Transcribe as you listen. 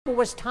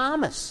was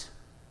Thomas.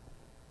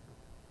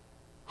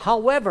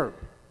 However,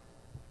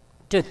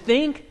 to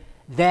think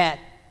that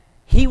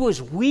he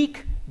was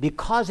weak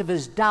because of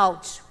his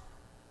doubts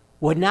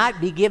would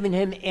not be giving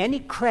him any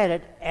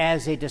credit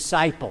as a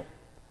disciple.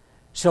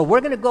 So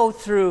we're going to go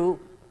through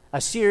a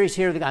series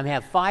here. I'm going to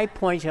have 5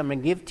 points I'm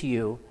going to give to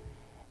you.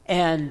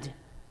 And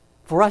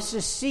for us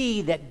to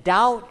see that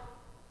doubt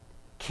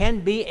can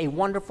be a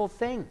wonderful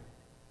thing.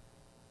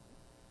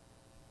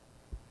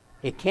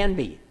 It can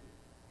be.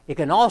 It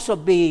can also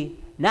be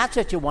not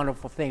such a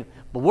wonderful thing.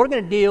 But we're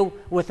going to deal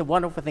with the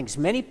wonderful things.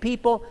 Many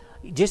people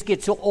just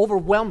get so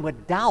overwhelmed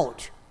with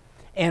doubt.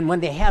 And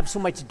when they have so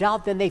much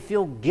doubt, then they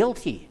feel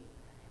guilty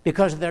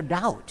because of their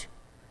doubt.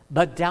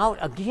 But doubt,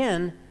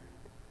 again,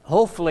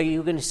 hopefully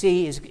you're going to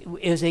see is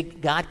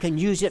God can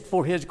use it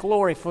for His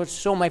glory.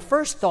 So my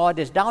first thought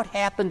is doubt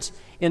happens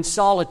in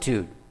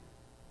solitude.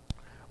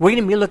 We're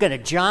going to be looking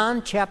at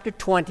John chapter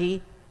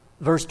 20,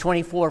 verse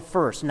 24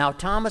 first. Now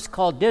Thomas,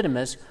 called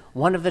Didymus,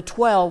 one of the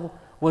 12,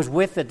 was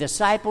with the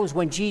disciples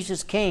when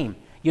Jesus came.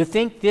 You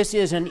think this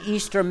is an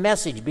Easter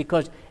message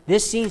because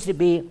this seems to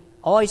be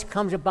always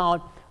comes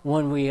about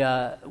when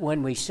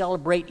we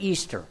celebrate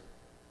Easter.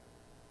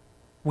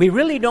 We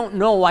really don't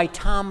know why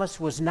Thomas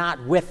was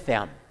not with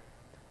them.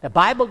 The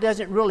Bible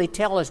doesn't really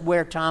tell us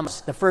where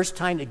Thomas, the first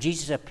time that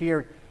Jesus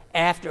appeared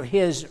after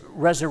his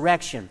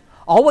resurrection.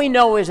 All we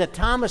know is that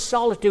Thomas'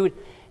 solitude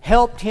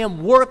helped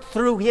him work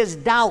through his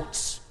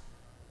doubts.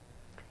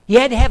 He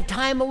had to have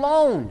time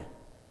alone.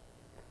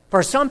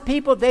 For some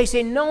people, they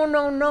say,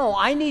 no,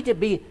 I need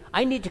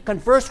to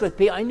converse with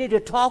people. I need to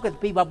talk with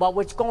people about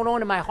what's going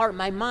on in my heart and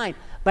my mind.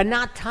 But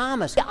not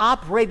Thomas. He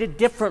operated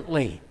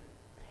differently.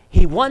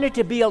 He wanted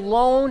to be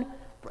alone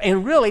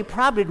and really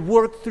probably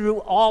work through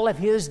all of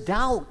his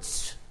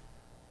doubts.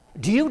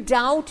 Do you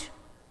doubt?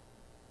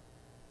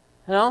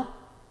 You know?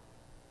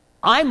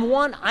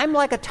 I'm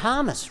like a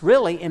Thomas,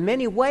 really, in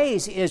many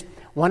ways, is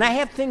when I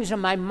have things in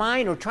my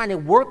mind or trying to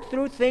work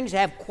through things,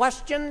 have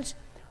questions,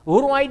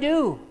 what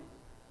do?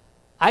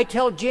 I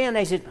tell Jan,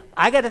 I said,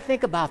 I got to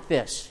think about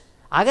this.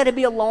 I got to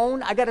be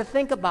alone. I got to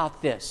think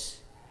about this.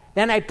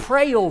 Then I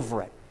pray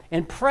over it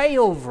and pray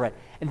over it.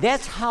 And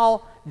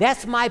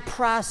that's my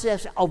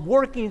process of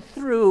working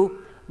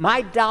through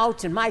my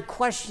doubts and my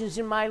questions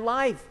in my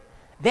life.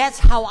 That's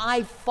how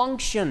I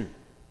function.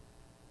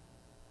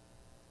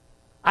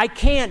 I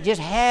can't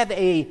just have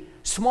a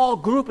small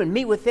group and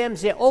meet with them and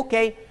say,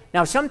 okay,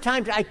 now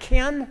sometimes I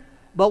can,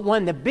 but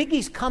when the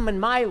biggies come in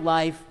my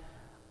life,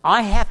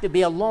 I have to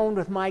be alone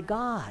with my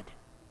God.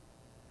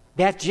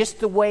 That's just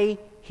the way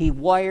He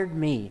wired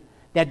me.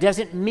 That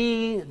doesn't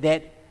mean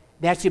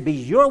that should be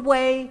your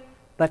way,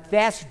 but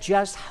that's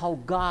just how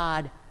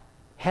God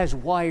has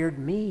wired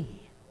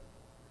me.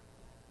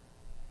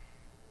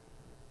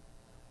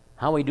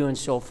 How are we doing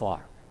so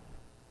far?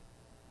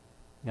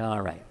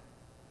 All right.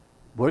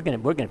 We're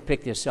going to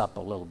pick this up a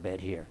little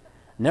bit here.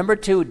 Number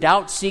 2,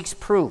 doubt seeks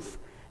proof.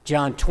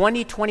 John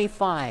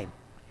 20:25.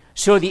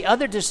 So the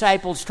other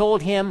disciples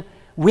told him,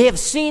 "We have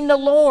seen the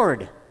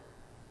Lord."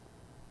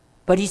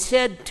 But he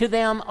said to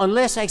them,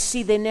 "Unless I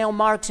see the nail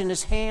marks in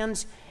his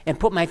hands and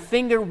put my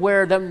finger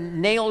where the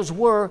nails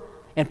were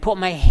and put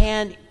my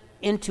hand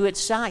into his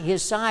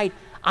side,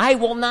 I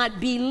will not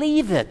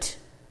believe it."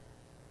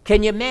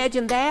 Can you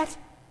imagine that?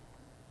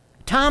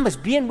 Thomas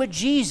being with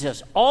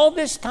Jesus all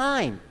this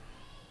time.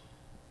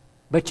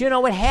 But you know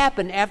what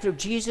happened after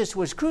Jesus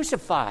was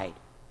crucified?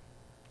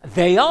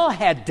 They all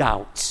had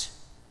doubts.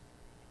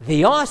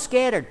 They all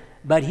scattered.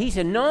 But he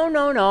said,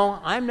 no,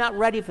 I'm not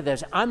ready for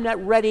this. I'm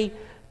not ready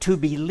to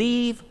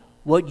believe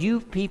what you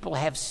people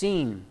have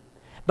seen.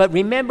 But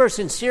remember,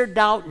 sincere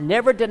doubt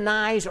never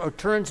denies or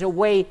turns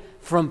away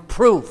from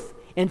proof.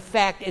 In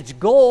fact, its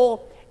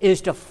goal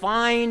is to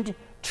find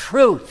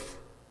truth.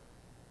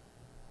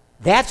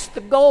 That's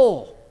the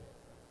goal.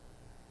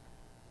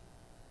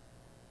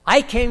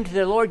 I came to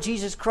the Lord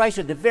Jesus Christ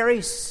with a very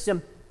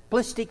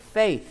simplistic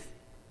faith.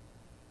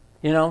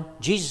 You know,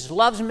 Jesus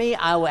loves me.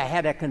 I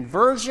had a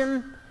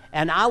conversion,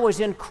 and I was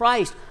in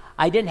Christ.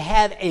 I didn't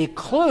have a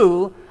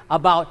clue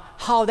about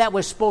how that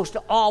was supposed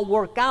to all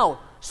work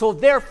out. So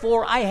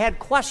therefore, I had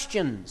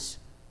questions.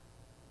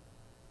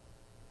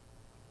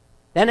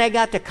 Then I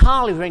got to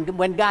college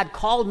when God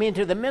called me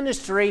into the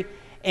ministry,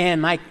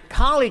 and my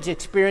college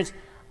experience,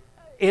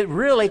 it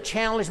really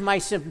challenged my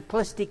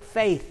simplistic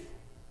faith.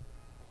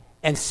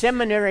 And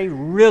seminary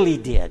really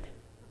did.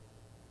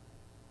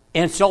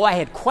 And so I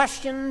had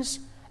questions,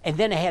 and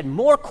then I had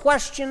more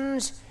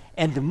questions,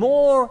 and the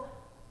more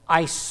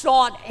I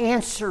sought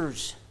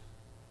answers.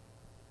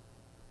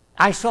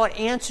 I sought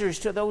answers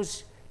to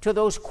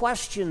those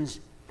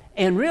questions.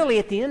 And really,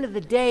 at the end of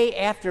the day,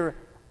 after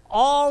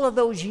all of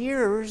those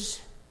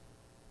years,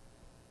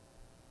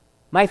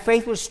 my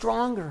faith was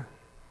stronger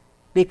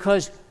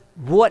because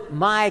what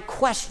my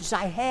questions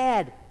I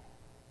had,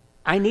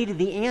 I needed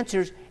the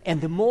answers. And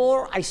the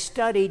more I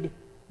studied,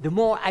 the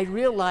more I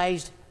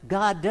realized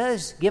God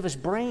does give us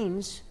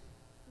brains,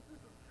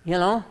 you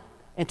know,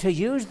 and to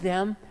use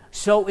them.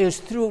 So it's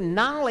through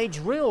knowledge,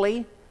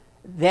 really,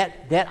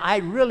 that I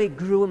really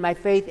grew in my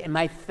faith, and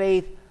my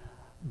faith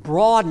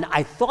broadened.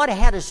 I thought I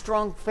had a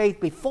strong faith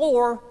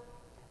before,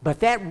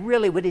 but that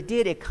really, what it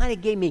did, it kind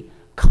of gave me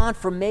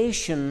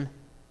confirmation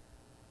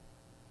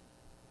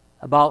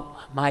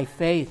about my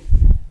faith.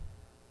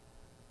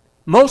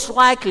 Most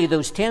likely,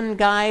 those 10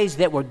 guys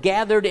that were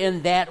gathered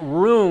in that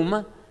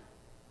room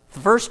the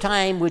first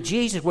time with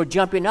Jesus were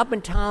jumping up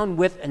and down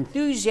with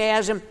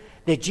enthusiasm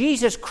that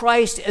Jesus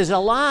Christ is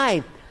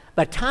alive.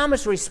 But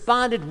Thomas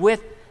responded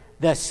with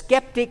the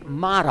skeptic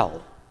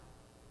motto,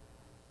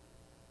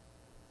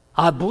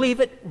 I believe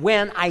it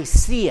when I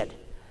see it.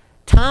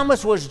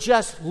 Thomas was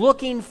just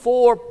looking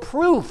for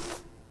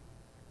proof.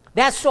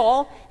 That's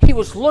all. He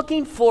was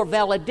looking for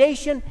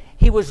validation.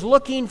 He was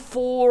looking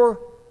for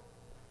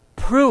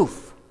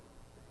proof.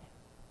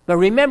 But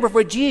remember,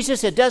 for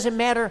Jesus, it doesn't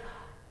matter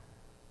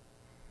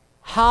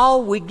how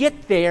we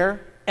get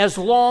there as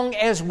long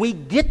as we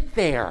get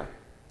there.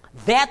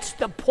 That's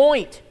the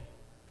point.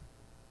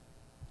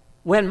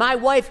 When my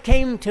wife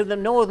came to the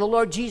know of the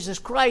Lord Jesus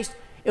Christ,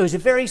 it was a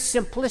very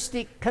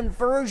simplistic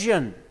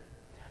conversion.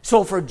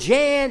 So for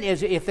Jan,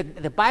 if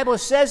the Bible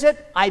says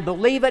it, I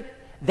believe it,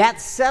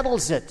 that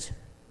settles it.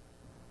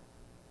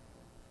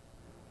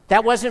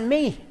 That wasn't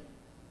me.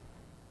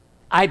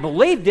 I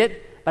believed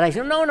it, but I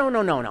said,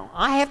 no.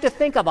 I have to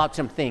think about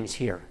some things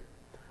here.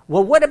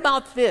 Well, what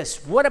about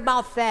this? What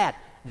about that?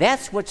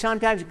 That's what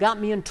sometimes got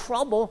me in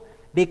trouble,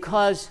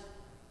 because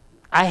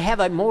I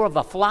have more of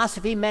a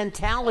philosophy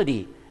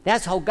mentality.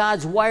 That's how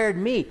God's wired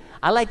me.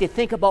 I like to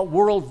think about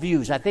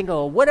worldviews. I think,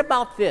 what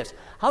about this?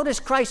 How does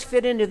Christ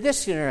fit into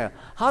this scenario?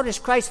 How does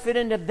Christ fit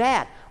into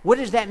that? What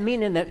does that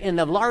mean in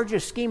the larger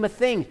scheme of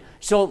things?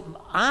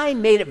 So I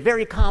made it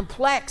very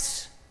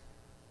complex.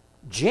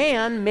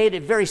 Jan made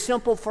it very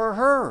simple for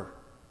her.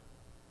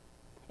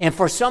 And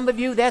for some of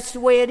you, that's the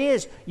way it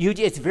is.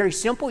 It's very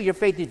simple. Your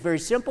faith is very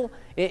simple.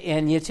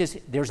 And it's just,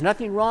 there's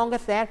nothing wrong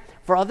with that.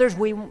 For others,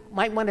 we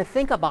might want to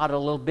think about it a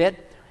little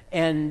bit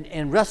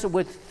and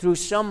wrestle through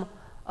some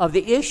of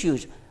the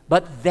issues.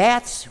 But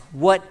that's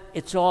what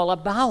it's all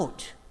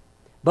about.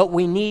 But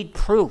we need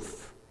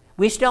proof.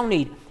 We still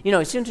need,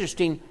 it's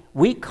interesting.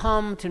 We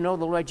come to know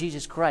the Lord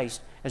Jesus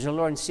Christ as our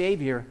Lord and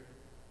Savior.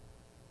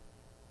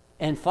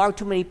 And far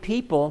too many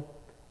people,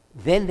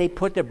 then they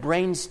put their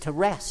brains to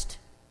rest.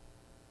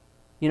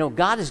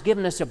 God has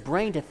given us a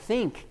brain to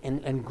think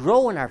and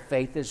grow in our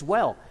faith as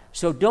well.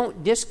 So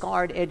don't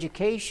discard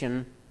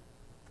education.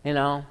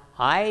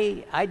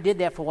 I did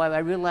that for a while. I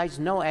realized,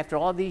 no, after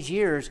all these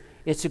years,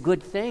 it's a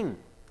good thing.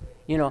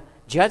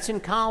 Judson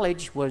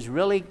College was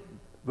really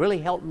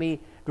helped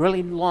me,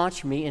 really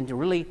launched me into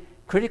really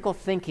critical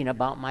thinking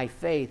about my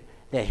faith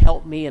that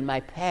helped me in my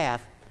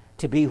path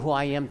to be who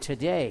I am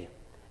today.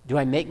 Do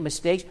I make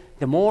mistakes?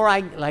 The more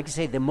I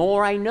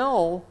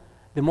know,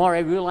 the more I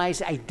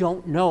realize I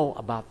don't know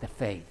about the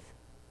faith.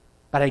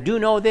 But I do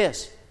know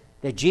this,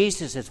 that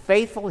Jesus is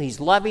faithful, He's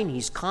loving,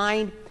 He's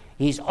kind,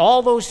 He's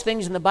all those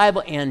things in the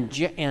Bible,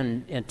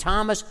 and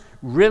Thomas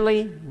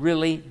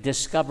really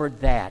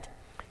discovered that.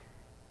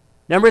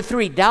 Number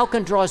 3, doubt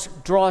can draw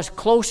us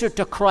closer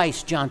to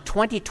Christ, John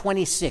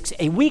 20:26.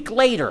 A week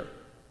later,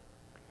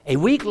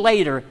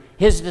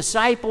 His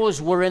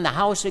disciples were in the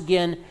house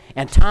again,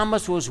 and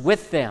Thomas was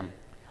with them.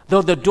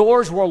 Though the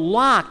doors were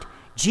locked,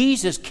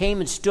 Jesus came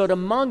and stood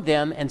among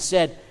them and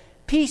said,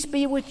 "Peace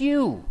be with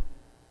you."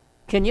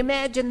 Can you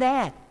imagine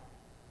that?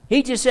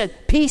 He just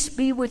said, "Peace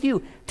be with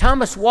you."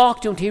 Thomas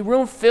walked into a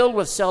room filled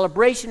with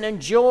celebration and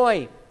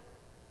joy.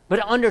 But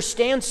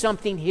understand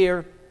something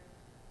here.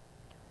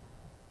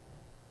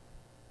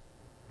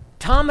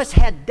 Thomas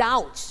had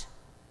doubts,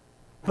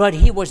 but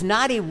he was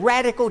not a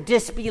radical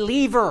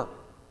disbeliever.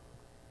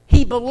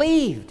 He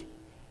believed.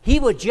 He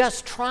was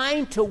just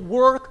trying to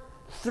work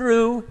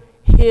through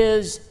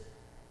his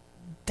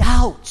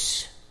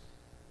doubts.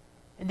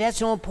 And that's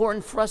so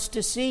important for us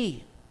to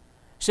see.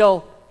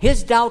 So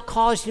his doubt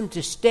caused him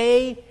to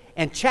stay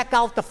and check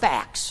out the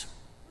facts.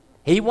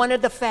 He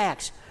wanted the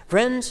facts.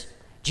 Friends,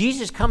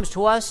 Jesus comes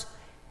to us,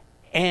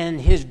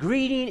 and his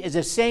greeting is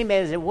the same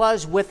as it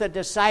was with the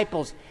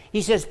disciples.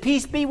 He says,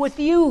 "Peace be with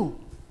you."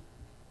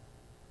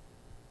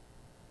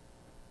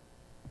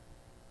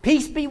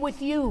 Peace be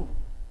with you.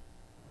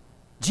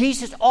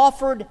 Jesus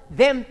offered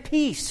them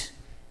peace.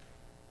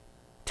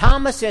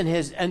 Thomas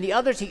and the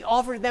others, he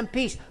offered them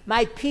peace.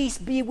 "My peace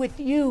be with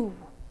you."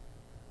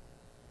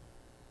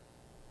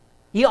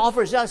 He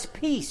offers us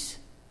peace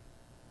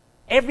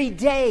every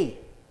day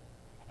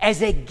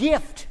as a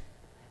gift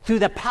through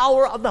the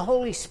power of the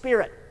Holy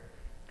Spirit.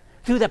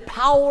 Through the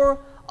power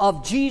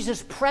of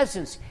Jesus'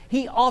 presence,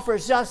 He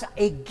offers us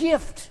a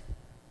gift.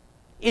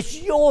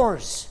 It's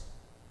yours.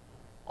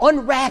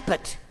 Unwrap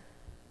it.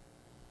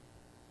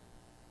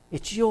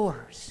 It's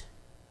yours.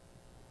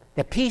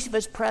 The peace of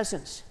His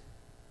presence.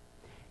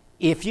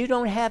 If you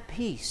don't have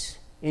peace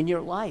in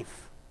your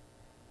life,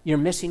 you're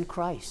missing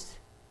Christ.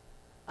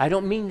 I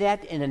don't mean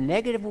that in a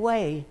negative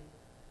way,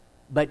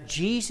 but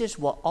Jesus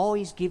will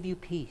always give you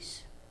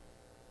peace.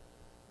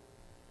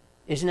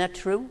 Isn't that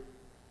true?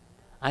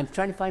 I'm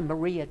trying to find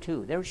Maria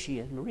too. There she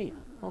is, Maria.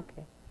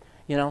 Okay.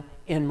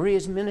 In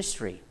Maria's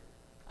ministry,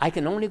 I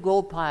can only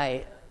go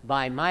by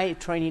my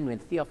training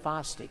with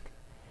Theophostic.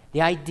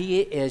 The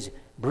idea is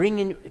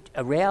bringing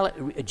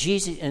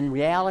Jesus in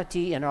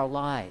reality in our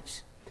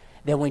lives.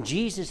 That when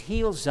Jesus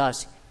heals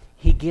us,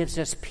 he gives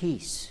us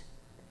peace.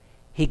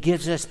 He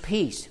gives us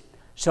peace.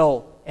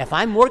 So if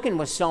I'm working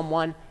with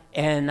someone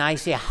and I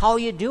say, how are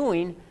you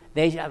doing?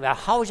 They say,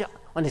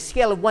 on a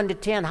scale of 1 to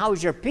 10,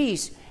 how's your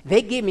peace?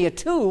 They give me a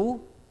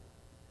 2.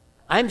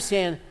 I'm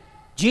saying,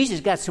 Jesus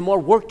got some more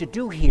work to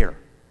do here.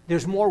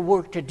 There's more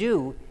work to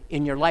do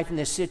in your life in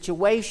this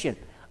situation.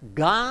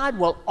 God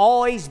will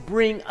always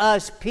bring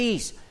us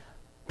peace.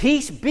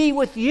 Peace be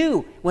with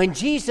you. When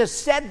Jesus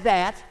said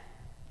that,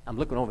 I'm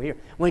looking over here.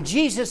 When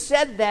Jesus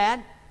said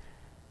that,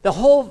 the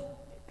whole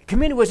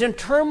community was in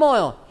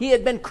turmoil. He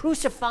had been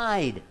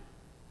crucified.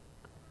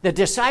 The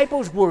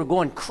disciples were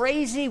going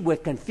crazy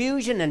with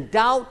confusion and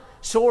doubt.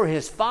 So were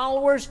his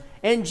followers.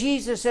 And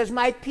Jesus says,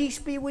 my peace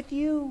be with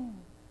you.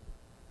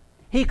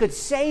 He could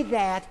say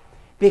that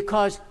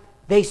because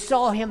they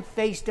saw him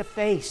face to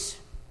face.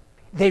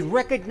 They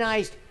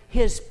recognized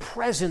his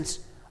presence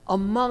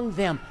among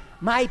them.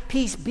 My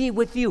peace be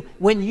with you.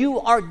 When you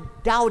are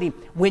doubting,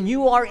 when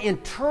you are in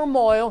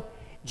turmoil,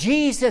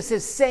 Jesus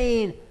is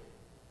saying,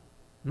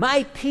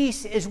 my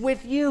peace is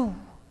with you.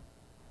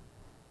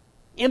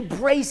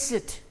 Embrace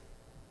it.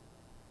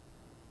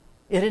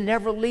 It'll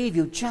never leave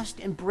you. Just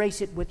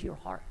embrace it with your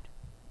heart.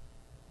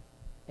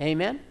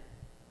 Amen?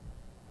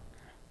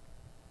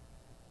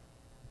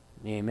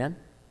 Amen?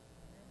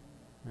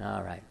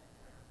 All right.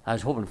 I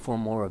was hoping for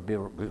more of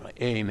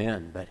a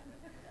amen, but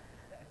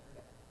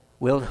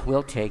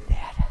we'll take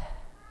that.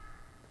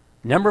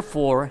 Number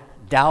 4,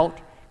 doubt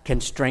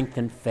can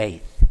strengthen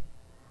faith.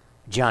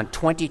 John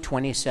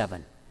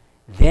 20:27.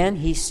 Then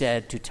he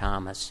said to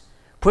Thomas,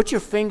 put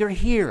your finger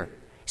here.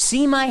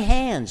 See my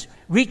hands.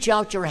 Reach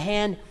out your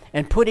hand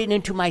and put it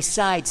into my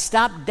side.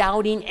 Stop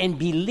doubting and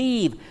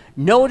believe.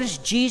 Notice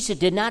Jesus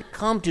did not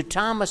come to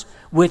Thomas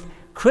with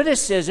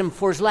criticism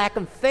for his lack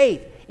of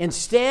faith.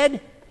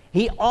 Instead,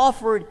 he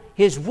offered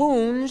his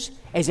wounds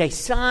as a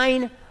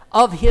sign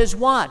of his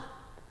what?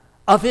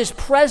 Of his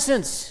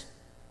presence.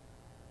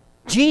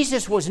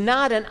 Jesus was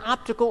not an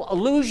optical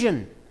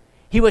illusion.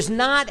 He was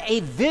not a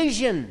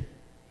vision.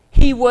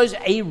 He was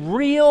a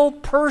real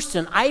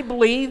person. I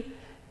believe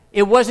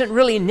it wasn't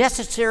really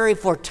necessary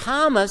for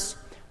Thomas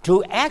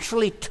to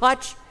actually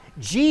touch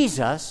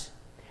Jesus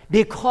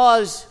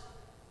because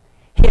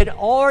he had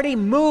already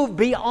moved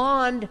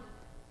beyond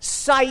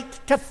sight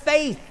to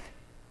faith.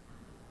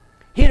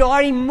 He had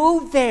already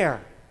moved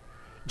there.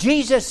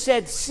 Jesus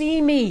said, see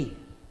me,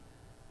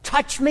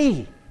 touch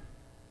me.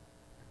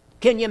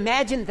 Can you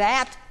imagine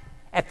that?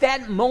 At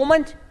that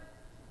moment,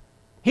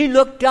 he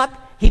looked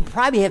up. He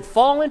probably had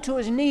fallen to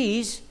his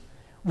knees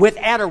with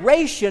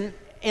adoration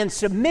and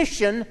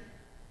submission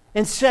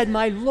and said,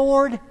 my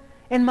Lord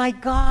and my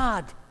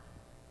God.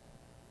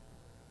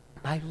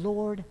 My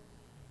Lord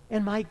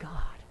and my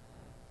God.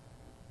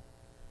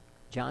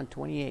 John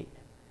 28.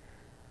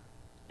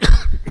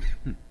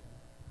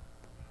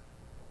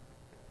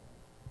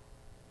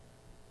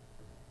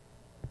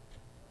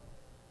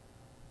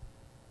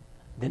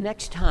 The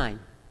next time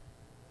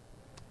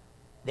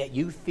that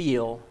you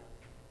feel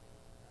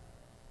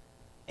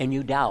and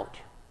you doubt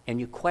and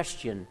you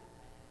question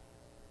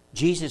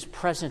Jesus'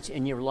 presence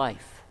in your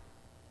life,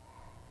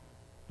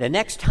 the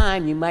next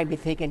time you might be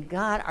thinking,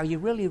 God, are you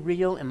really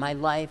real in my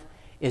life?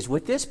 Is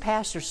what this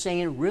pastor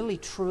saying really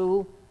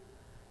true?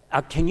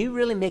 Can you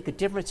really make a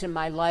difference in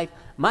my life?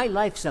 My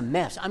life's a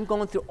mess. I'm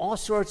going through all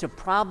sorts of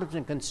problems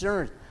and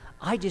concerns.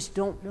 I just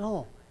don't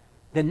know.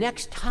 The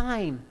next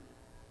time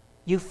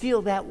you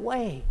feel that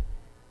way,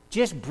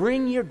 just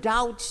bring your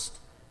doubts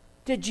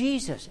to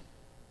Jesus.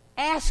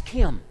 Ask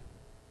him,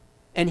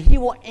 and he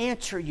will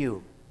answer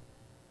you.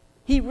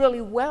 He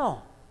really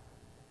will.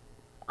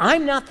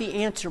 I'm not the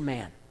answer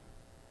man.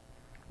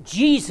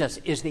 Jesus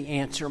is the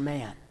answer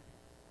man.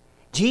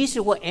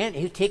 Jesus will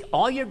he'll take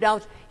all your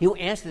doubts. He'll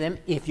answer them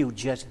if you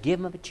just give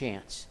him a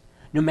chance.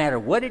 No matter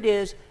what it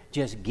is,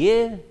 just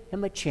give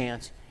him a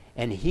chance,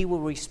 and he will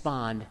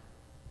respond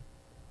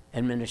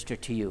and minister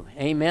to you.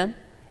 Amen?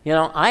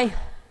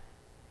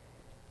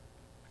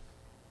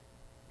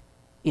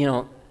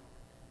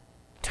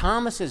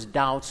 Thomas's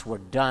doubts were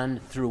done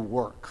through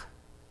work.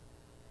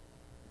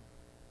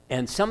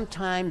 And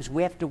sometimes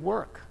we have to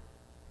work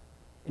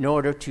in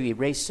order to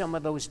erase some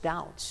of those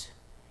doubts,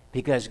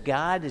 because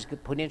God is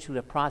put into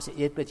the process.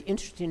 It's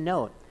interesting to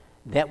note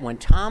that when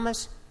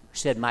Thomas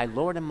said, my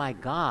Lord and my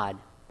God,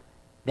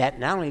 that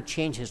not only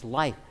changed his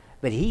life,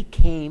 but he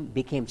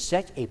became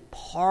such a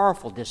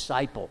powerful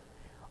disciple.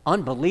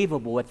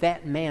 Unbelievable what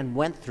that man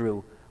went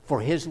through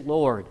for his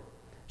Lord.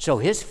 So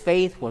his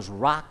faith was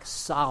rock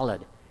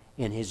solid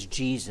in his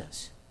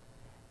Jesus.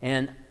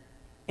 And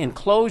in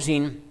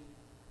closing,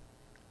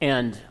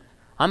 and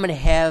I'm going to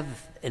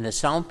have, in the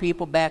sound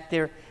people back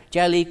there,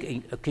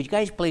 Jali, could you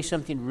guys play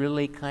something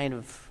really kind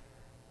of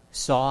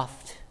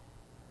soft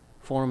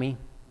for me?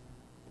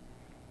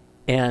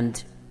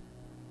 And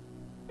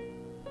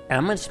And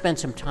I'm going to spend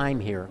some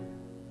time here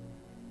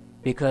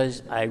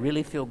because I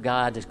really feel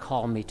God has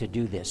called me to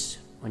do this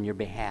on your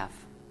behalf.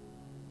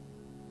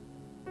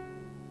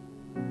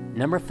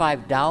 Number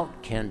 5,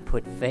 doubt can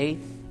put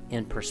faith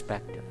in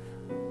perspective.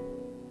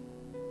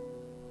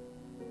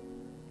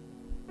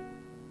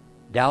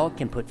 Doubt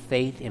can put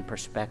faith in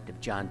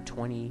perspective. John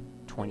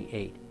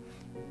 20:28.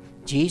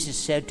 Jesus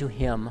said to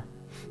him,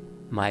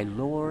 "My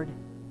Lord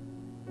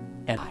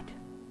and God."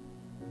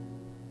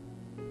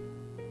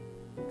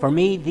 For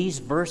me, these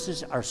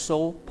verses are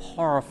so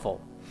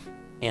powerful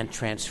and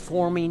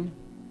transforming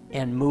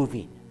and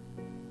moving.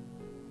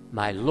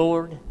 My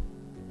Lord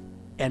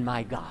and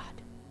my God.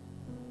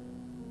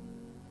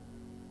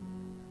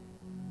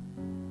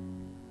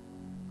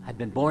 I've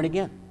been born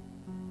again.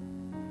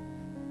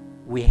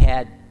 We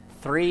had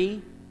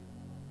 3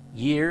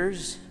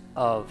 years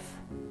of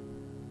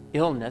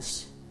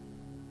illness,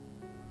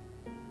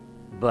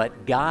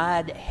 but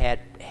God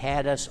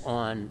had us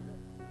on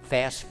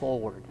fast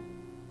forward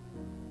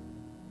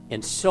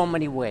in so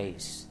many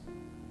ways.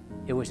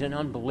 It was an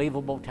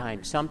unbelievable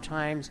time.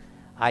 Sometimes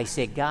I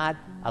say, God,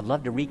 I'd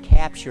love to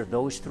recapture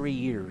those 3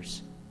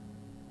 years,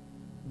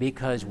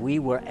 because we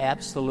were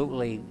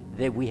absolutely,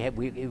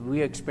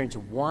 we experienced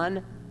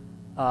one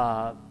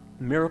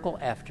miracle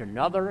after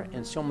another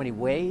in so many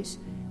ways.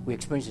 We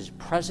experienced His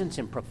presence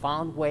in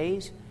profound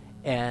ways,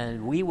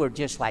 and we were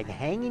just like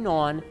hanging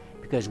on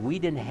because we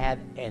didn't have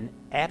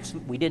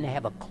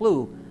a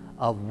clue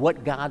of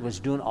what God was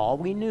doing. All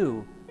we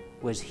knew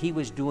was He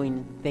was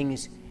doing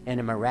things in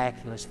a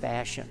miraculous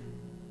fashion.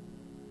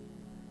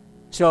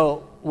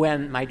 So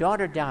when my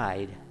daughter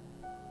died,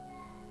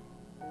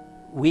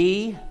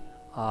 we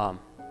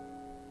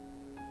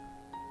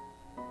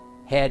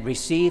had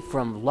received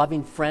from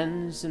loving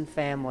friends and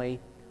family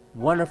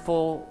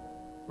wonderful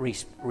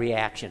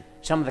reaction.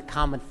 Some of the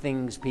common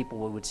things people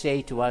would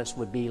say to us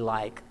would be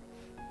like,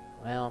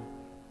 well,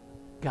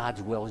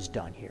 God's will is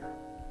done here.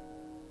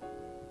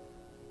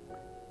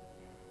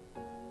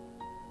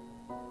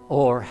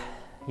 Or,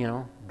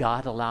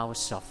 God allows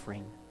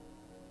suffering.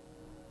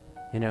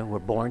 We're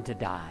born to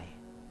die,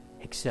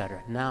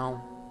 etc.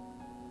 Now,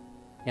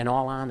 in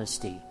all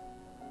honesty,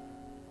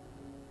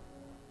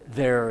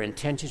 their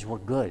intentions were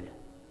good,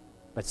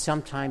 but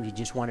sometimes you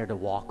just wanted to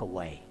walk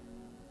away.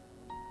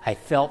 I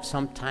felt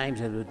sometimes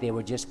that they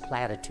were just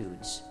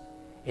platitudes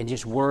and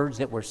just words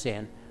that were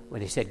saying, when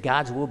they said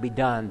God's will be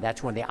done,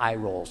 that's when the eye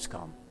rolls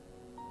come.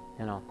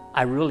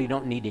 I really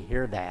don't need to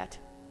hear that.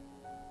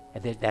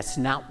 That's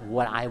not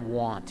what I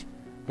want.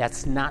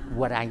 That's not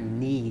what I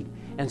need.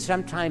 And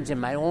sometimes in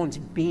my own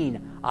being,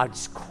 I'll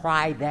just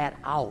cry that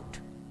out.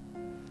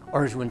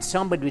 Or when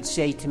somebody would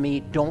say to me,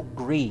 don't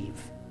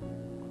grieve,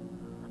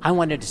 I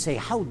wanted to say,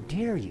 how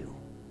dare you?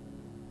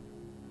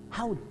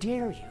 How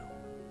dare you?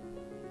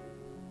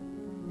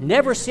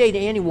 Never say to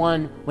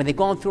anyone when they're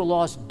going through a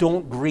loss,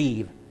 don't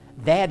grieve.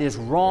 That is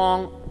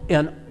wrong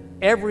in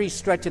every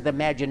stretch of the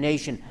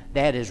imagination.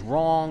 That is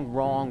wrong,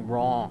 wrong,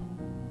 wrong.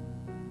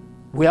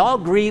 We all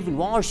grieve, and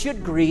we all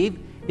should grieve,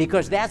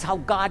 because that's how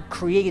God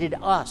created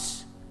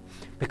us.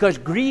 Because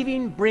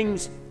grieving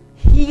brings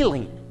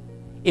healing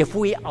if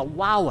we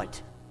allow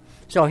it.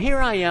 So here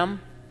I am,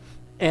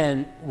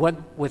 and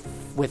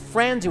with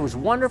friends, it was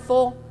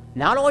wonderful.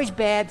 Not always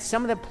bad.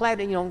 Some of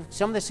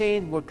the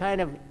sayings were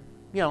kind of,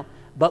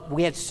 but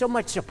we had so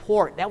much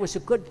support. That was a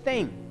good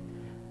thing.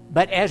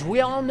 But as we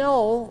all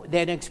know,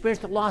 that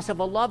experienced the loss of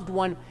a loved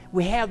one,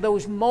 we have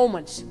those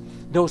moments,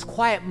 those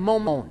quiet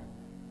moments.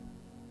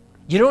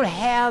 You don't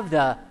have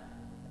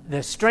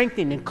the strength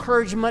and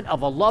encouragement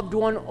of a loved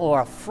one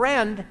or a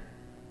friend.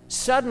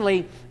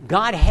 Suddenly,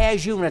 God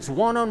has you, and it's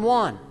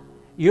one-on-one.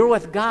 You're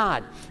with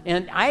God.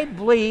 And I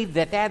believe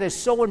that is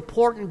so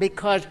important,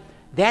 because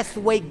that's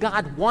the way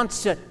God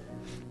wants it.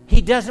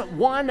 He doesn't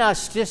want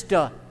us just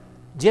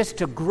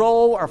to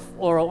grow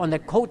or on the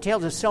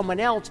coattails of someone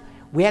else.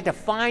 We have to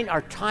find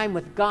our time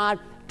with God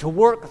to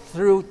work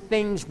through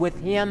things with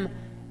Him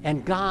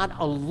and God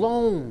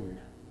alone.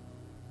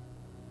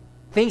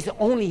 Things that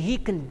only He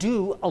can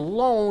do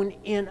alone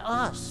in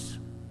us.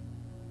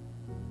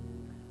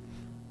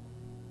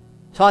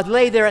 So I'd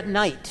lay there at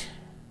night,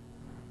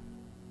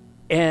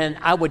 and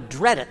I would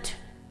dread it,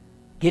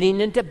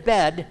 getting into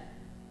bed,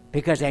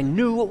 because I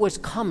knew it was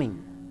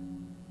coming.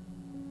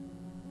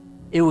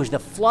 It was the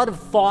flood of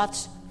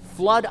thoughts,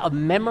 flood of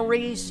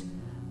memories,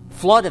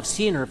 flood of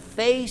seeing her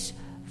face,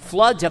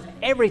 floods of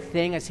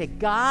everything. I said,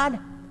 God,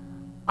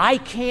 I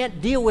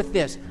can't deal with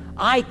this.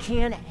 I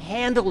can't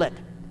handle it.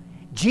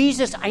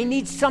 Jesus, I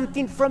need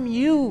something from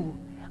you.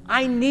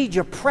 I need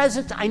your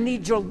presence. I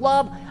need your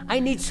love. I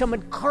need some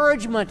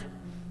encouragement.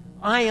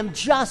 I am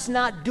just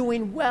not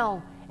doing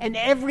well. And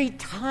every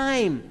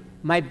time,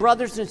 my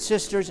brothers and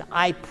sisters,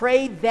 I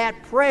prayed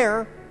that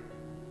prayer,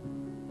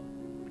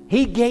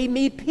 He gave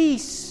me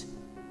peace.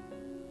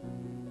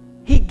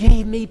 He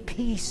gave me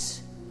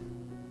peace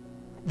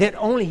that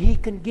only He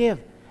can give.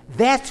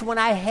 That's when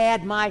I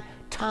had my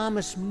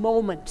Thomas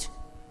moment.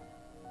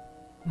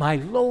 My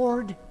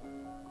Lord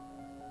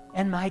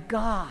and my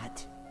God.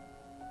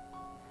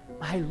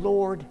 My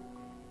Lord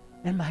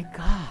And my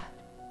God,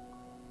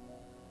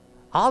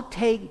 I'll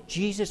take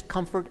Jesus'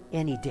 comfort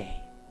any day.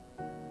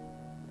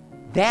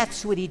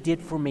 That's what he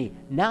did for me.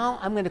 Now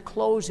I'm going to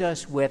close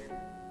us with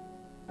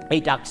a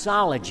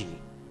doxology.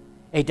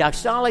 A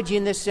doxology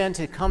in this sense,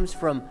 it comes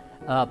from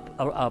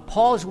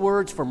Paul's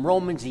words from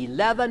Romans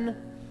 11,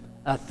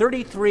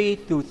 33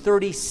 through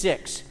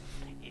 36.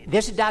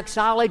 This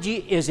doxology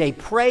is a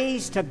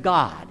praise to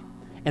God.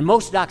 And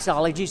most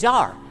doxologies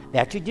are.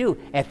 That you do.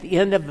 At the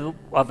end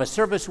of a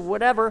service or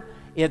whatever,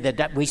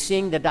 we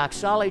sing the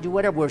doxology or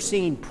whatever, we're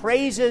singing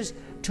praises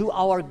to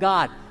our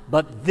God.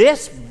 But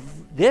these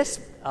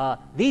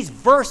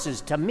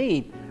verses, to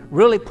me,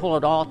 really pull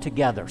it all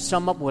together.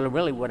 Sum up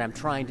really what I'm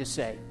trying to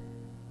say.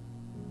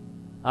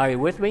 Are you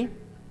with me?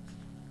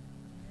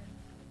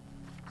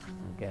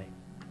 Okay.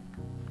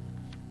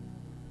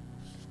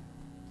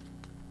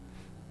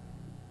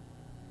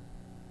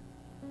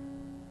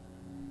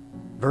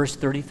 Verse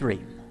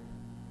 33.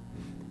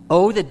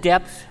 Oh, the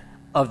depth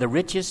of the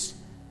riches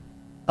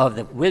of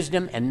the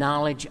wisdom and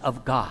knowledge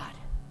of God.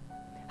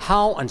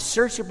 How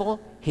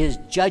unsearchable his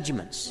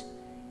judgments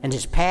and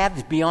his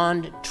paths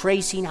beyond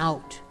tracing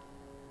out.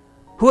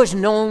 Who has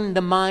known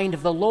the mind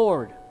of the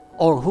Lord,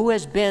 or who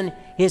has been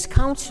his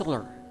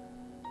counselor?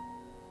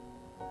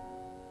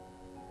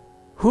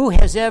 Who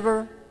has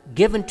ever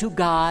given to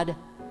God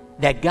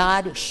that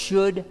God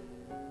should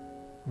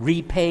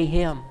repay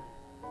him?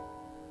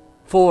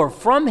 For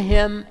from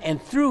him and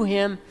through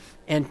him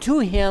and to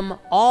him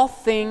all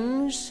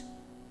things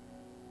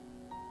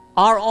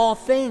are all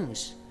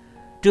things.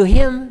 To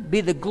him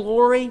be the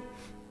glory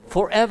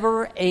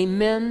forever.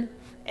 Amen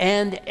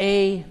and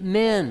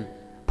amen.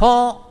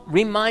 Paul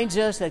reminds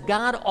us that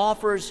God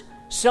offers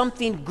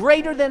something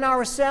greater than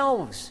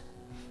ourselves,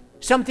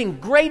 something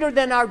greater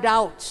than our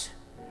doubts,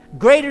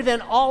 greater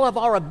than all of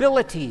our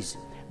abilities,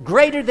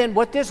 greater than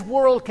what this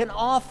world can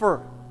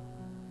offer.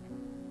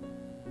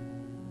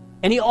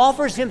 And he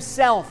offers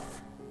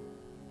himself.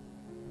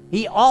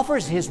 He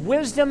offers his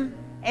wisdom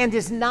and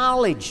his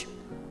knowledge.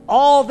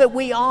 All that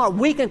we are.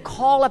 We can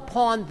call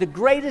upon the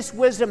greatest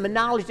wisdom and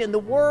knowledge in the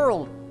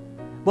world.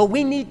 But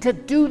we need to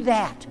do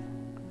that,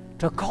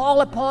 to call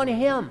upon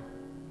him.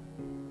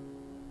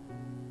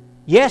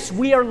 Yes,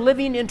 we are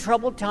living in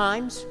troubled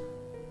times.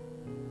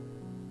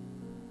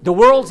 The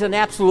world's an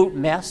absolute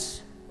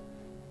mess.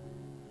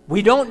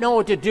 We don't know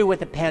what to do with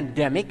the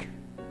pandemic.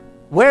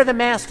 Wear the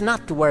mask,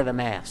 not to wear the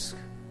mask.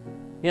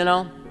 You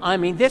know, I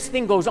mean, this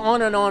thing goes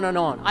on and on and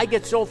on. I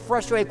get so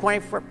frustrated,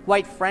 quite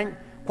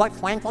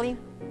frankly.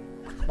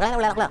 Blah,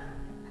 blah, blah.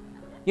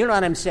 You know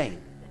what I'm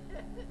saying?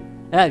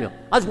 I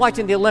was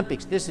watching the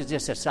Olympics. This is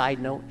just a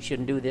side note.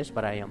 Shouldn't do this,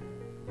 but I am.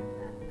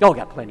 Oh,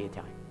 got plenty of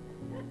time.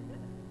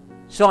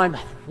 So I'm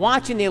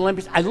watching the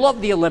Olympics. I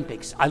love the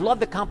Olympics. I love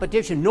the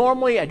competition.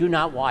 Normally, I do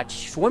not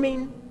watch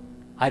swimming.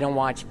 I don't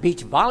watch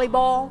beach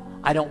volleyball.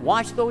 I don't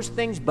watch those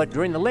things. But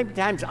during the Olympic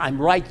times,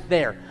 I'm right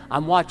there.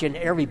 I'm watching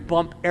every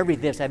bump, every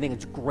this. I think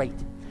it's great.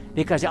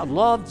 Because I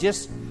love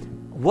just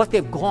what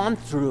they've gone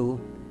through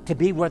to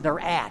be where they're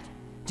at.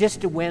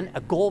 Just to win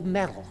a gold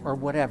medal or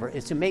whatever.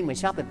 It's to make me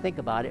stop and think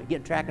about it.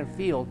 Get track and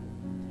field.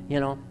 You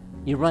know,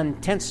 you run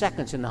 10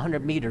 seconds in the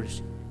 100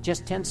 meters.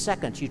 Just 10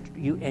 seconds.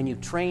 You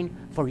train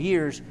for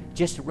years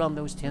just to run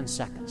those 10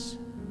 seconds.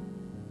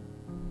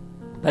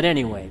 But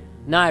anyway,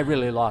 now I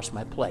really lost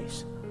my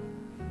place.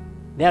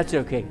 That's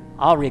okay.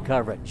 I'll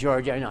recover it.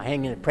 George,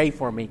 hang in and pray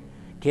for me,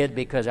 kid,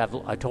 because I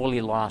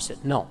totally lost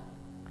it. No.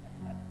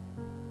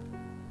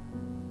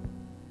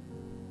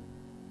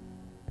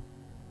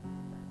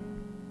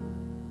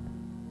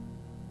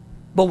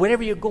 But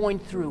whatever you're going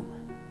through,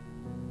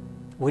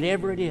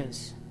 whatever it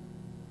is,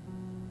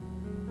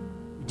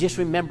 just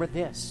remember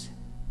this,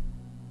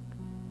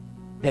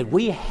 that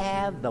we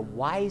have the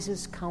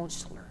wisest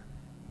counselor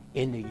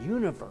in the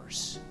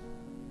universe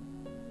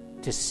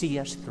to see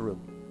us through.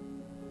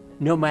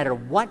 No matter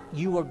what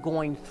you are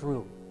going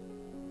through,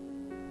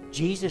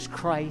 Jesus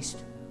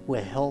Christ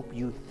will help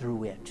you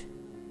through it.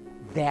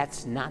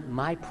 That's not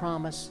my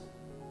promise.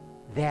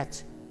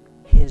 That's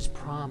his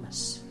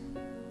promise.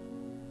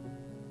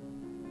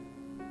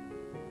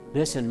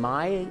 Listen,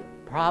 my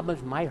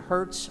problems, my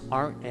hurts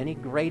aren't any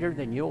greater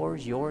than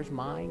yours,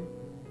 mine.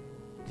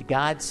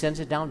 God sends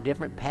us down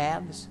different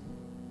paths.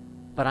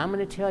 But I'm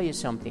going to tell you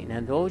something,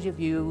 and those of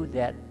you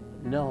that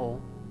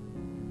know,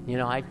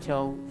 I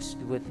tell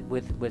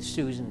with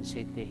Susan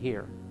to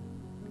hear,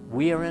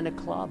 we are in a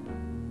club.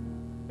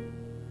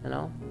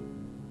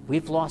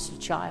 We've lost a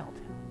child.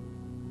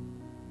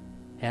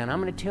 And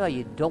I'm going to tell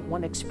you, don't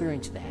want to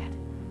experience that.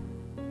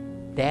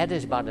 That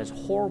is about as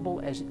horrible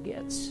as it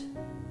gets.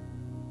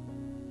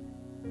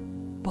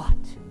 But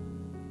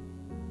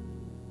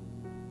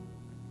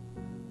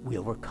we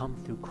overcome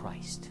through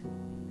Christ.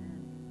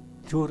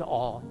 Through it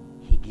all,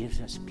 he gives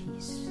us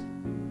peace.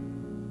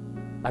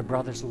 My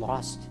brother's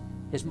lost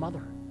his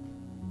mother.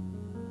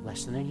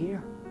 Less than a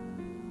year.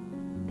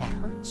 That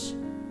hurts.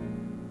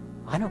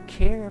 I don't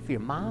care if your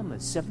mom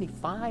is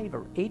 75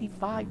 or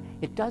 85.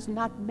 It does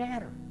not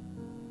matter.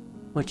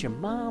 When your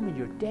mom and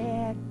your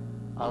dad,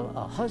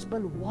 a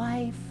husband,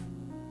 wife,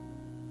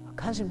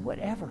 cousin,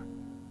 whatever.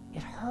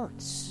 It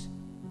hurts.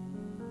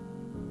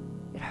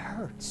 It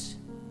hurts.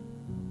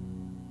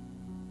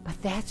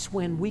 But that's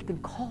when we can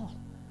call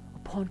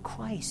upon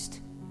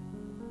Christ.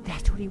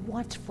 That's what He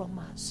wants from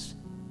us.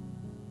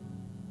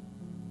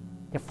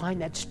 To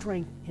find that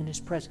strength in His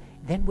presence.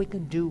 Then we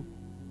can do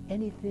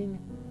anything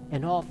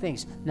and all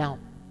things. Now,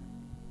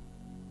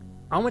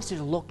 I want you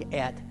to look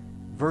at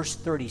verse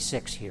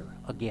 36 here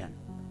again.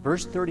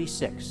 Verse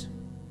 36.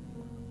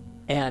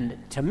 And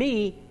to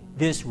me,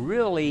 this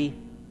really,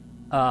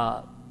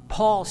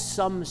 Paul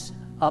sums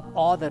up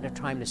all that I'm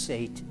trying to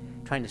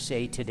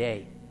say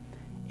today.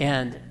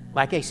 And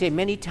like I say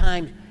many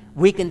times,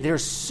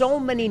 there's so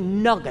many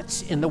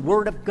nuggets in the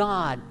Word of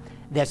God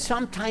that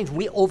sometimes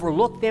we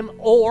overlook them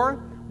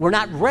or we're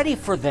not ready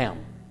for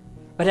them.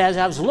 But as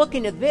I was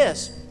looking at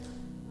this,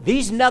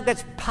 these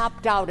nuggets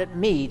popped out at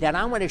me that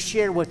I want to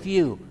share with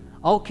you.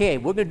 Okay,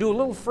 we're going to do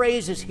little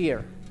phrases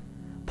here.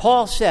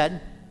 Paul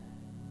said,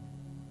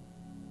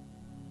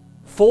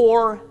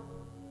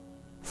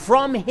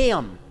 from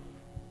Him.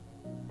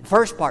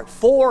 First part,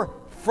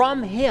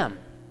 from Him.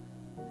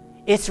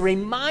 It's a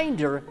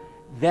reminder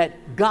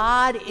that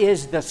God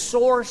is the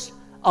source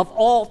of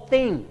all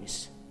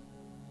things.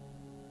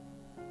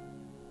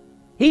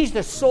 He's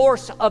the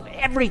source of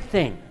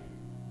everything.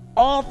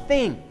 All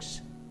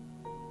things.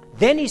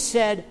 Then he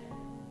said,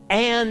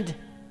 and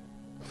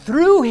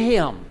through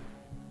Him.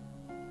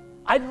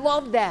 I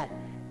love that.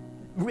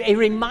 A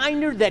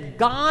reminder that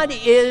God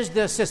is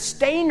the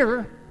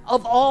sustainer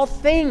of all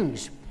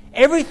things.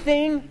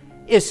 Everything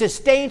is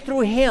sustained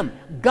through Him.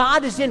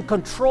 God is in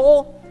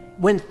control.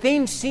 When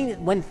things seem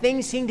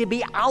to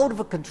be out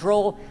of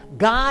control,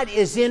 God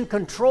is in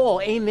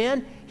control.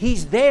 Amen?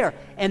 He's there.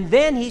 And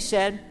then he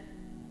said,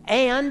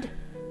 and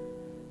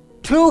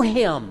to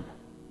Him.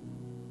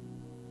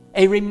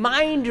 A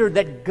reminder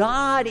that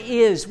God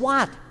is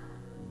what?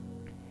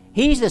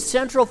 He's the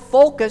central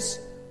focus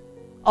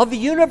of the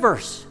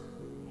universe.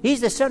 He's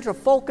the central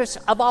focus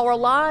of our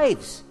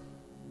lives.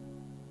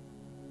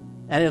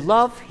 And in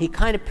love, he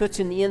kind of puts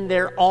in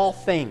there all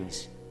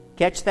things.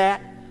 Catch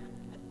that?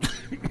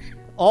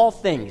 All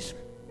things.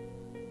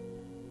 You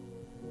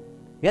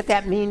know what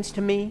that means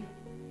to me?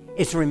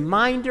 It's a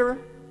reminder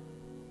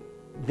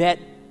that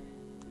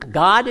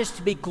God is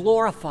to be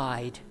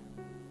glorified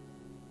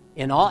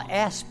in all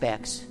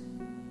aspects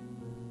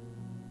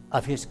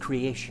of His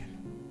creation.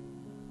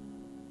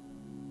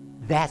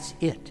 That's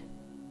it.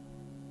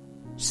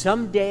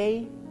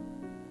 Someday,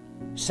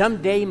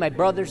 my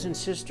brothers and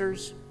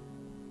sisters,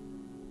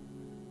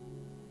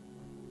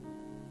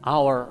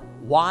 our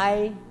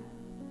why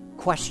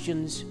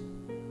questions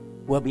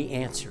will be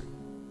answered.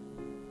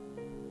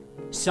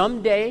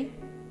 Someday,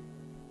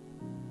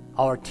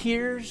 our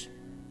tears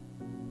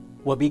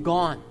will be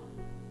gone.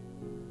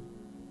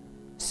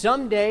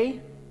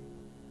 Someday,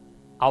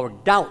 our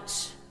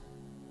doubts,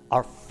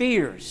 our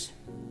fears,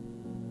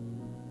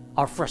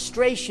 our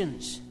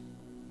frustrations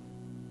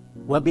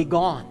will be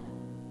gone.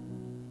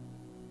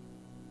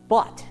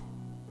 But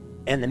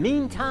in the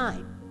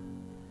meantime,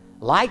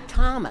 like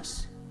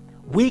Thomas,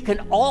 we can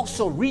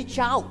also reach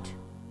out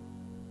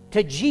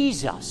to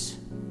Jesus.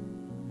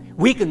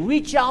 We can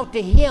reach out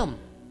to Him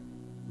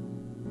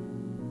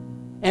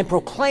and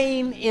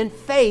proclaim in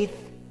faith,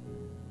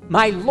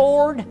 my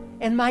Lord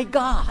and my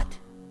God.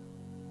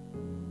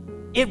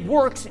 It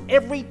works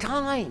every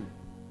time.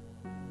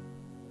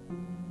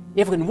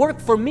 If it can work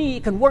for me,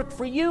 it can work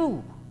for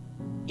you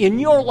in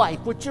your life,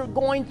 what you're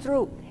going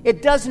through.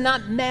 It does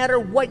not matter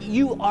what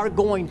you are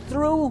going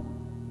through.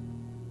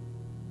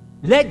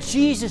 Let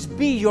Jesus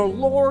be your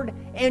Lord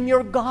and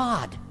your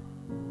God.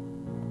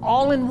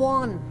 All in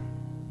one.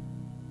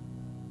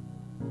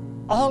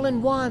 All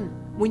in one.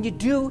 When you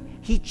do,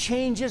 He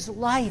changes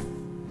life.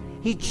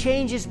 He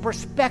changes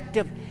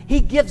perspective.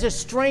 He gives us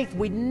strength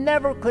we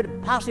never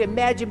could possibly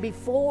imagine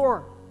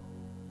before.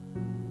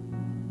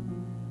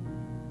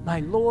 My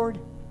Lord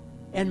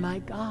and my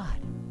God.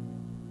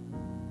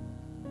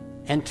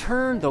 And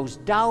turn those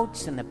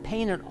doubts and the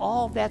pain and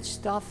all that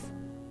stuff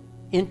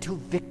into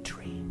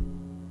victory.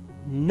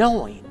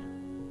 Knowing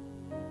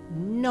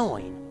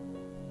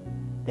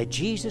that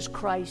Jesus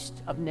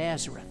Christ of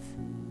Nazareth,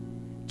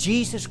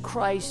 Jesus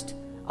Christ,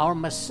 our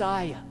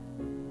Messiah,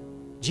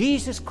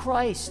 Jesus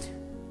Christ,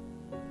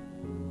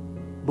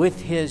 with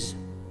His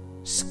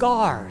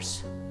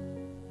scars,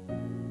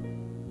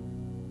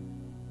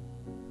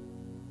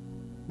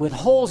 with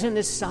holes in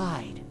His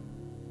side,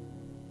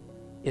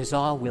 is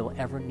all we'll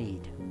ever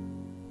need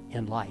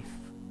in life.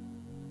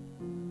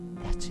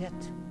 That's it.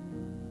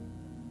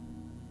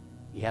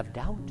 You have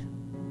doubt?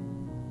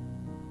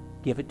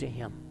 Give it to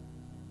Him.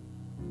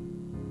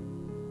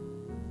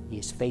 He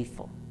is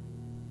faithful.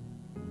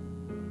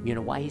 You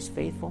know why He's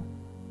faithful?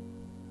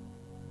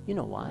 You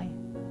know why?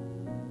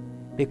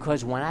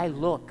 Because when I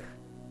look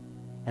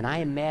and I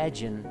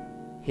imagine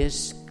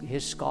His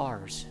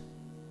scars,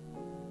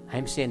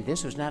 I'm saying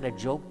this was not a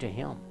joke to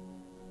Him.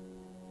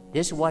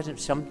 This wasn't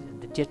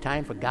just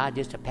time for God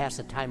just to pass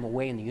the time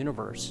away in the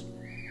universe.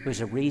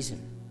 There's a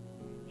reason.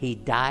 He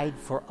died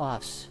for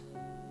us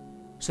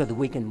so that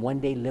we can one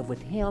day live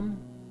with him.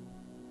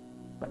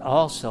 But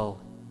also,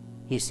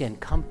 he's saying,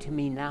 come to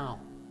me now,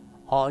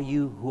 all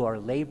you who are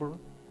labor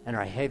and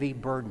are heavy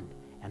burdened,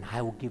 and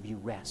I will give you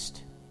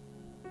rest.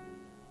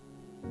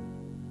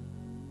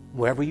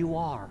 Wherever you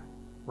are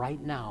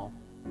right now,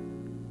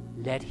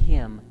 let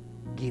him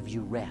give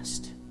you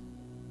rest.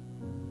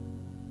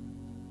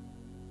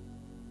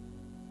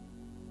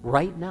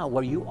 Right now,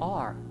 where you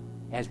are,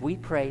 as we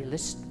pray,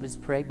 let's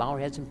pray, bow our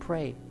heads and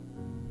pray.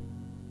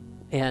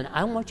 And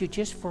I want you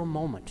just for a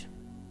moment,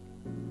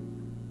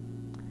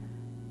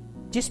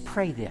 just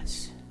pray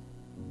this.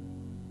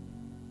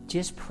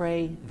 Just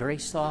pray very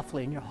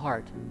softly in your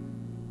heart.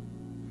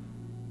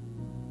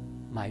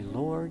 My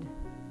Lord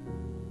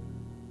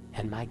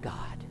and my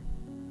God.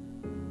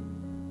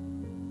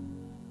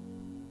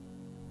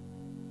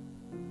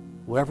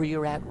 Wherever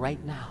you're at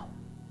right now,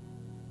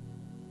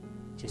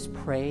 just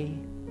pray,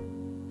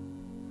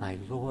 my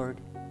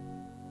Lord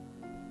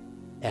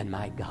and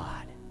my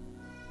God.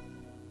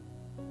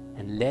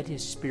 And let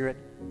his Spirit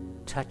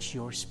touch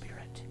your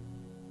spirit.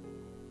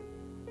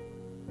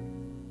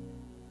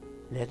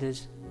 Let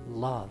his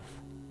love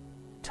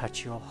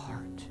touch your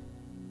heart.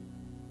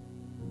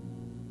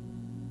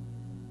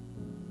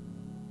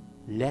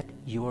 Let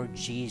your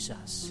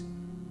Jesus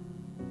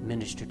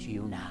minister to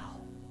you now.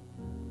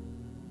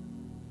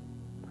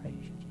 Praise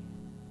you, Jesus.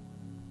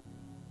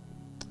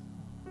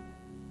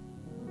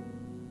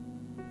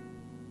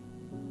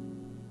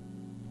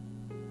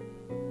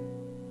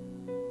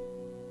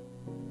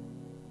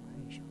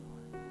 Praise you,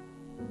 Lord.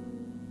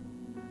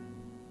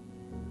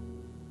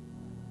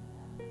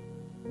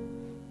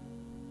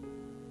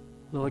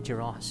 Lord,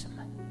 you're awesome.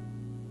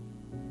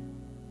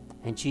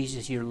 And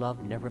Jesus, your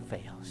love never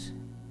fails.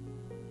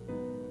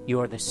 You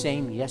are the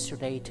same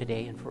yesterday,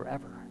 today, and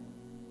forever.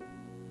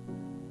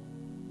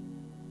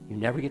 You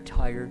never get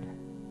tired.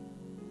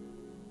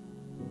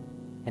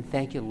 And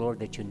thank you, Lord,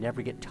 that you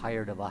never get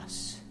tired of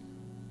us,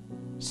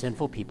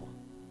 sinful people.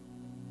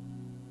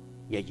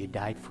 Yet you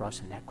died for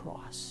us on that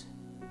cross.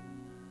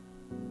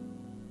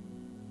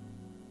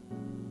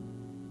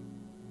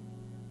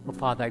 Well,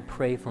 Father, I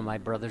pray for my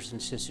brothers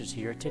and sisters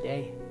here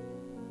today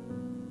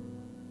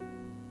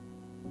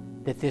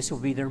that this will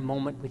be their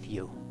moment with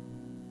you.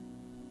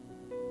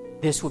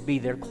 This will be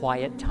their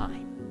quiet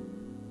time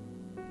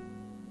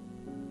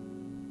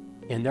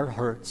in their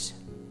hurts,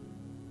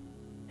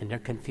 in their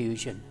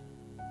confusion,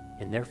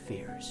 in their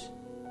fears,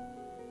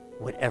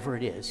 whatever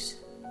it is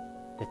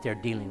that they're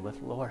dealing with,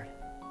 Lord,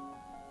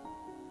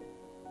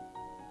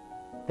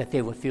 that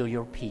they will feel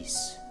your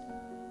peace,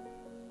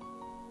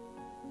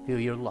 feel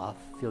your love,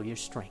 feel your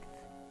strength,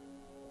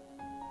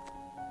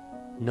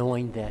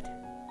 knowing that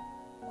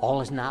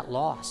all is not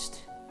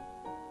lost,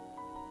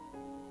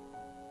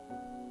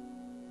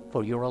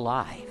 for you're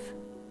alive,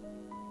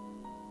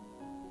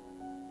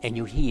 and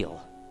you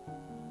heal,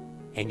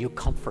 and you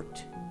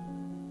comfort,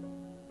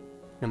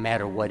 no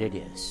matter what it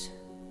is.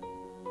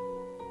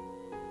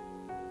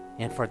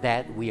 And for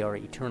that, we are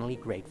eternally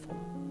grateful.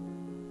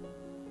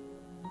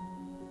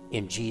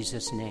 In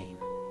Jesus' name,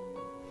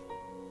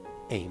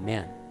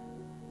 amen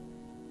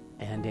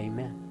and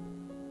amen.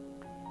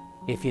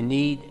 If you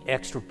need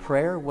extra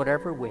prayer,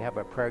 whatever, we have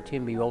a prayer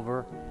team be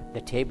over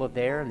the table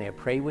there, and they'll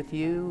pray with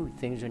you,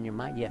 things on your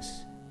mind.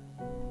 Yes,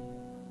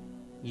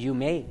 you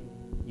may.